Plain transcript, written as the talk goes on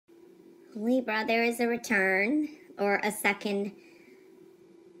Libra, there is a return or a second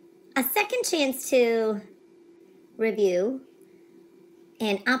chance to review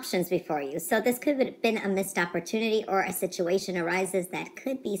and options before you. So this could have been a missed opportunity, or a situation arises that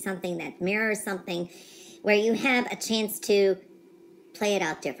could be something that mirrors something where you have a chance to play it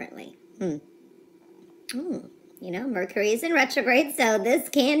out differently. You know, Mercury is in retrograde, so this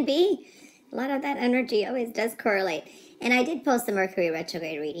can be, a lot of that energy always does correlate. And I did post the Mercury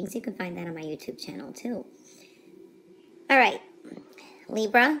retrograde readings. You can find that on my YouTube channel too. All right,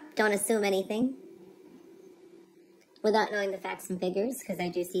 Libra, don't assume anything without knowing the facts and figures, because I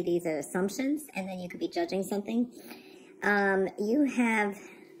do see these as assumptions, and then you could be judging something. You have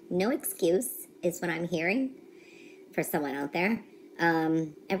no excuse, is what I'm hearing for someone out there.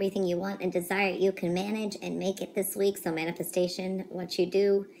 Everything you want and desire, you can manage and make it this week. So manifestation, what you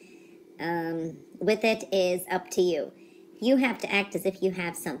do with it is up to you. You have to act as if you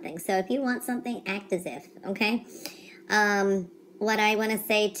have something. So if you want something, act as if, okay? What I want to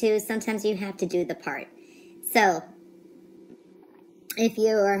say too, sometimes you have to do the part. So if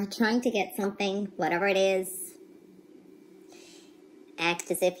you are trying to get something, whatever it is,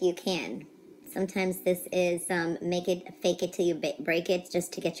 act as if you can. Sometimes this is fake it till you break it,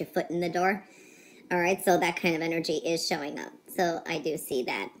 just to get your foot in the door. All right, so that kind of energy is showing up. So I do see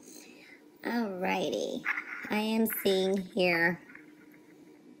that. All righty. I am seeing here,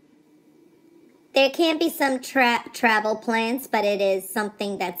 there can be some travel plans, but it is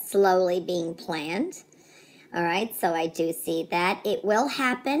something that's slowly being planned. All right, so I do see that. It will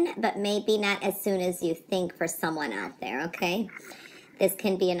happen, but maybe not as soon as you think for someone out there, okay? This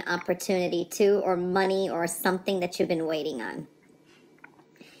can be an opportunity too, or money, or something that you've been waiting on.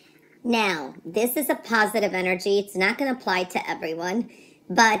 Now, this is a positive energy. It's not going to apply to everyone,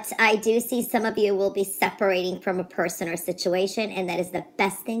 but I do see some of you will be separating from a person or situation, and that is the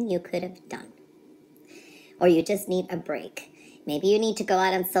best thing you could have done. Or you just need a break. Maybe you need to go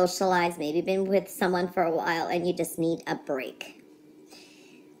out and socialize. Maybe you've been with someone for a while and you just need a break.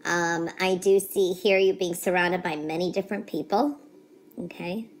 I do see here you being surrounded by many different people.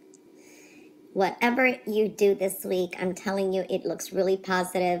 Okay. Whatever you do this week, I'm telling you, it looks really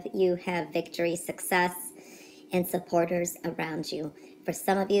positive. You have victory, success, and supporters around you. For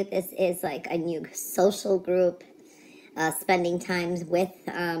some of you, this is like a new social group, spending time with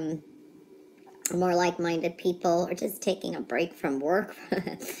more like-minded people, or just taking a break from work.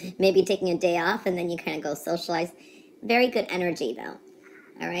 Maybe taking a day off and then you kind of go socialize. Very good energy though.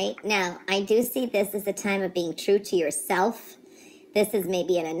 All right. Now, I do see this as a time of being true to yourself. This is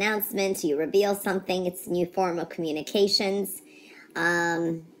maybe an announcement. You reveal something. It's a new form of communications.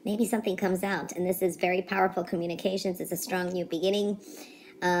 Maybe something comes out, and this is very powerful communications. It's a strong new beginning.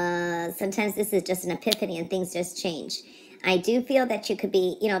 Sometimes this is just an epiphany and things just change. I do feel that you could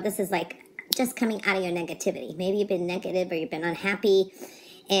be, you know, this is like just coming out of your negativity. Maybe you've been negative or you've been unhappy,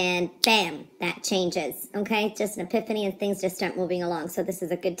 and bam, that changes. Okay, just an epiphany and things just start moving along. So this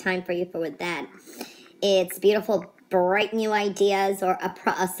is a good time for you with that. It's beautiful, bright new ideas, or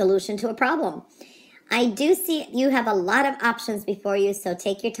a solution to a problem. I do see you have a lot of options before you, so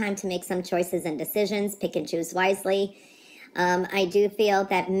take your time to make some choices and decisions. Pick and choose wisely. I do feel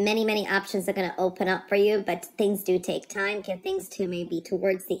that many options are going to open up for you, but things do take time. Give things to maybe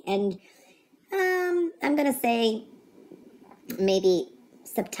towards the end. I'm going to say maybe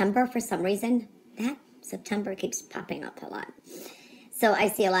September for some reason. That September keeps popping up a lot. So I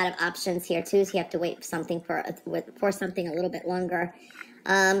see a lot of options here too, so you have to wait for something for something a little bit longer.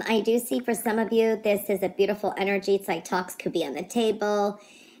 I do see for some of you, this is a beautiful energy. It's like talks could be on the table,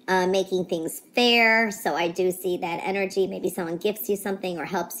 making things fair. So I do see that energy. Maybe someone gifts you something or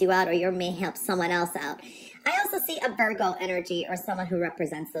helps you out, or you may help someone else out. I also see a Virgo energy, or someone who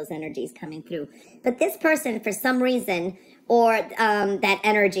represents those energies coming through. But this person, for some reason, or that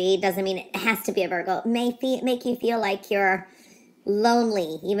energy, doesn't mean it has to be a Virgo, may make you feel like you're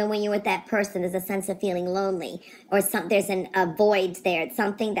lonely. Even when you're with that person, there's a sense of feeling lonely, or there's a void there. It's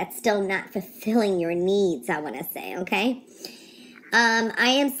something that's still not fulfilling your needs, I want to say, okay? I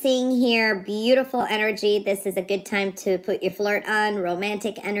am seeing here beautiful energy. This is a good time to put your flirt on,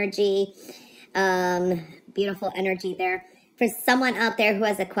 romantic energy, beautiful energy there. For someone out there who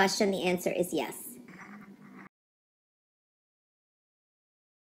has a question, the answer is yes.